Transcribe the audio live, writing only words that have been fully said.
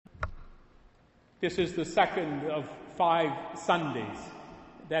This is the second of 5 Sundays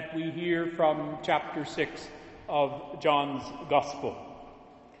that we hear from chapter 6 of John's Gospel.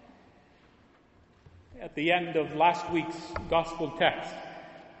 At the end of last week's Gospel text,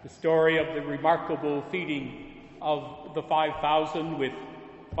 the story of the remarkable feeding of the 5,000 with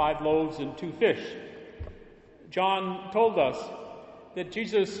 5 loaves and 2 fish, John told us that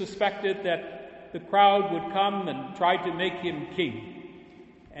Jesus suspected that the crowd would come and try to make him king,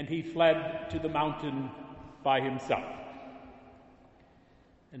 and he fled to the mountain by himself.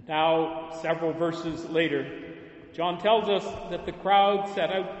 And now, several verses later, John tells us that the crowd set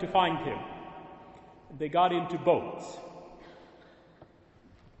out to find him. They got into boats.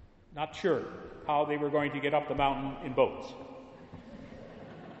 Not sure how they were going to get up the mountain in boats.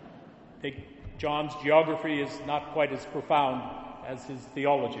 I think John's geography is not quite as profound as his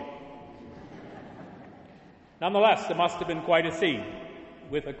theology. Nonetheless, it must have been quite a scene,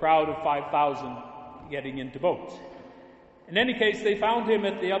 with a crowd of 5,000 getting into boats. In any case, they found him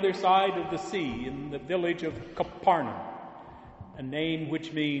at the other side of the sea in the village of Capernaum, a name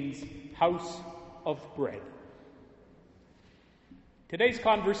which means house of bread. Today's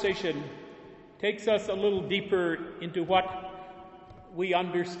conversation takes us a little deeper into what we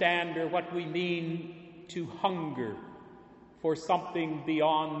understand or what we mean to hunger for something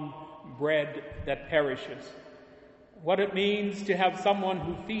beyond bread that perishes. What it means to have someone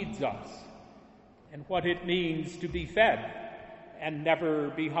who feeds us, and what it means to be fed and never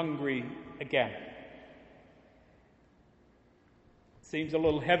be hungry again. Seems a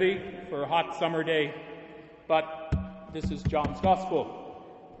little heavy for a hot summer day, but this is John's Gospel,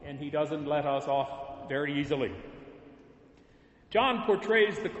 and he doesn't let us off very easily. John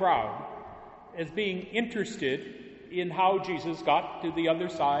portrays the crowd as being interested in how Jesus got to the other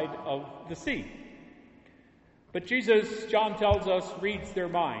side of the sea. But Jesus, John tells us, reads their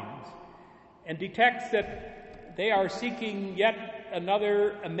minds and detects that they are seeking yet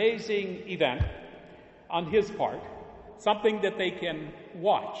another amazing event on his part, something that they can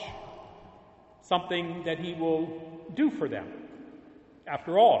watch, something that he will do for them.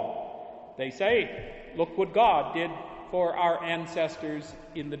 After all, they say, look what God did for our ancestors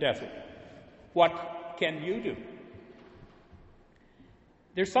in the desert. What can you do?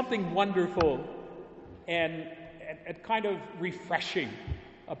 There's something wonderful and kind of refreshing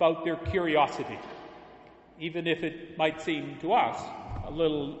about their curiosity, even if it might seem to us a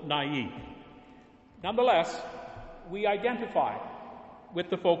little naive. Nonetheless, we identify with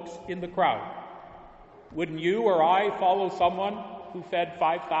the folks in the crowd. Wouldn't you or I follow someone who fed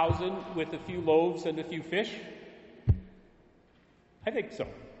 5,000 with a few loaves and a few fish? I think so.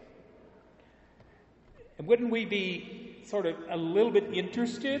 And wouldn't we be sort of a little bit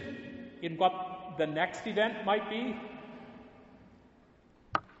interested in what the next event might be?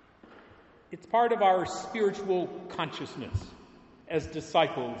 It's part of our spiritual consciousness as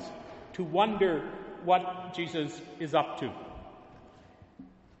disciples to wonder what Jesus is up to.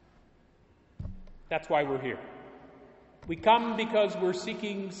 That's why we're here. We come because we're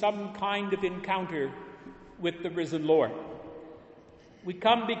seeking some kind of encounter with the risen Lord. We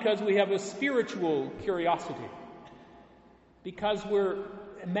come because we have a spiritual curiosity, because we're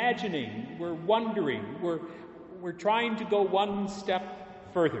imagining, we're wondering, we're trying to go one step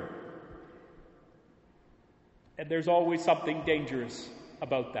further. And there's always something dangerous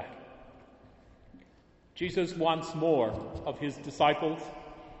about that. Jesus wants more of his disciples.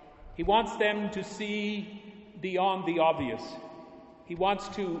 He wants them to see beyond the obvious. He wants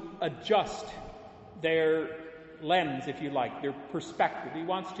to adjust their lens, if you like, their perspective. He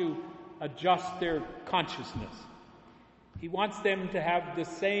wants to adjust their consciousness. He wants them to have the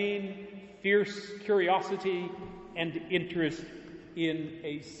same fierce curiosity and interest in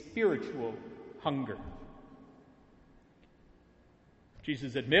a spiritual hunger.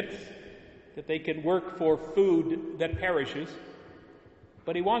 Jesus admits that they can work for food that perishes,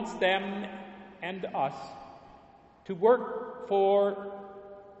 but he wants them and us to work for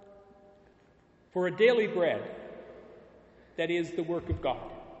a daily bread that is the work of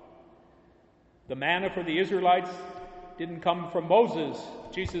God. The manna for the Israelites didn't come from Moses,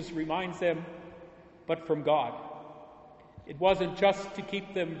 Jesus reminds them, but from God. It wasn't just to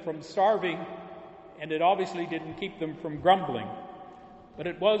keep them from starving, and it obviously didn't keep them from grumbling, but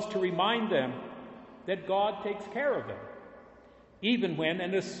it was to remind them that God takes care of them, even when,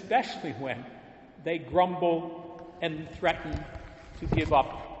 and especially when, they grumble and threaten to give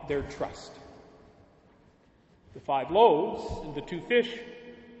up their trust. The 5 loaves and the 2 fish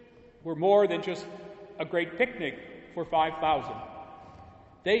were more than just a great picnic for 5,000.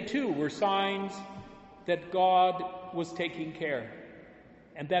 They too were signs that God was taking care,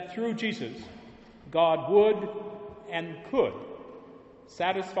 and that through Jesus, God would and could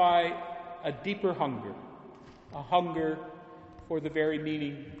satisfy a deeper hunger, a hunger for the very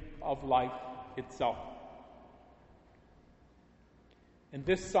meaning of life itself. And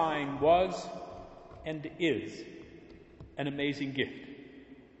this sign was and is an amazing gift.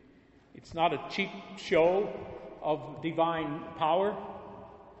 It's not a cheap show of divine power.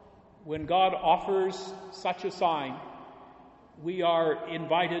 When God offers such a sign, we are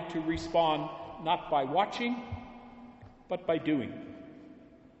invited to respond not by watching, but by doing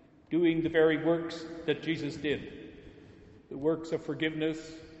the very works that Jesus did, the works of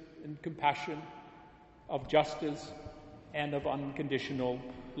forgiveness and compassion, of justice, and of unconditional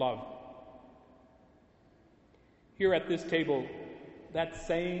love. Here at this table, that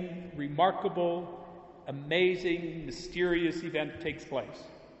same remarkable, amazing, mysterious event takes place,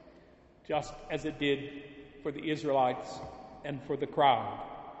 just as it did for the Israelites and for the crowd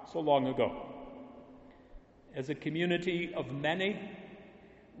so long ago. As a community of many,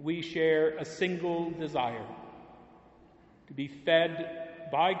 we share a single desire: to be fed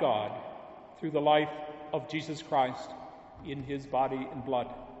by God through the life of Jesus Christ in his body and blood.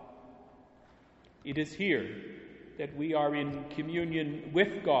 It is here that we are in communion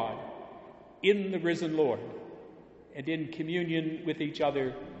with God in the risen Lord, and in communion with each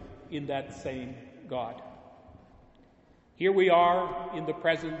other in that same God. Here we are in the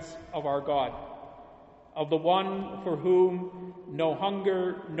presence of our God, of the one for whom no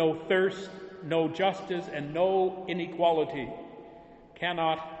hunger, no thirst, no justice, and no inequality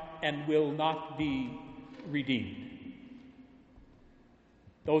cannot and will not be redeemed.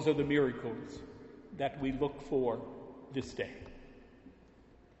 Those are the miracles that we look for this day.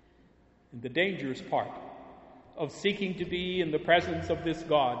 And the dangerous part of seeking to be in the presence of this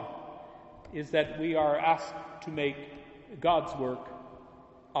God is that we are asked to make God's work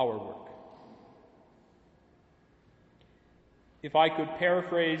our work. If I could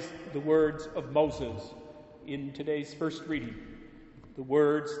paraphrase the words of Moses in today's first reading, the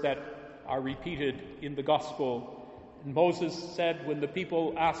words that are repeated in the gospel, and Moses said when the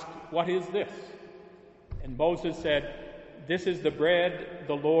people asked, "What is this?" And Moses said, "This is the bread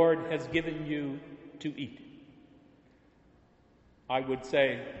the Lord has given you to eat." I would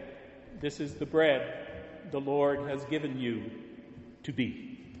say, this is the bread the Lord has given you to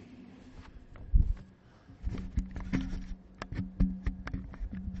be.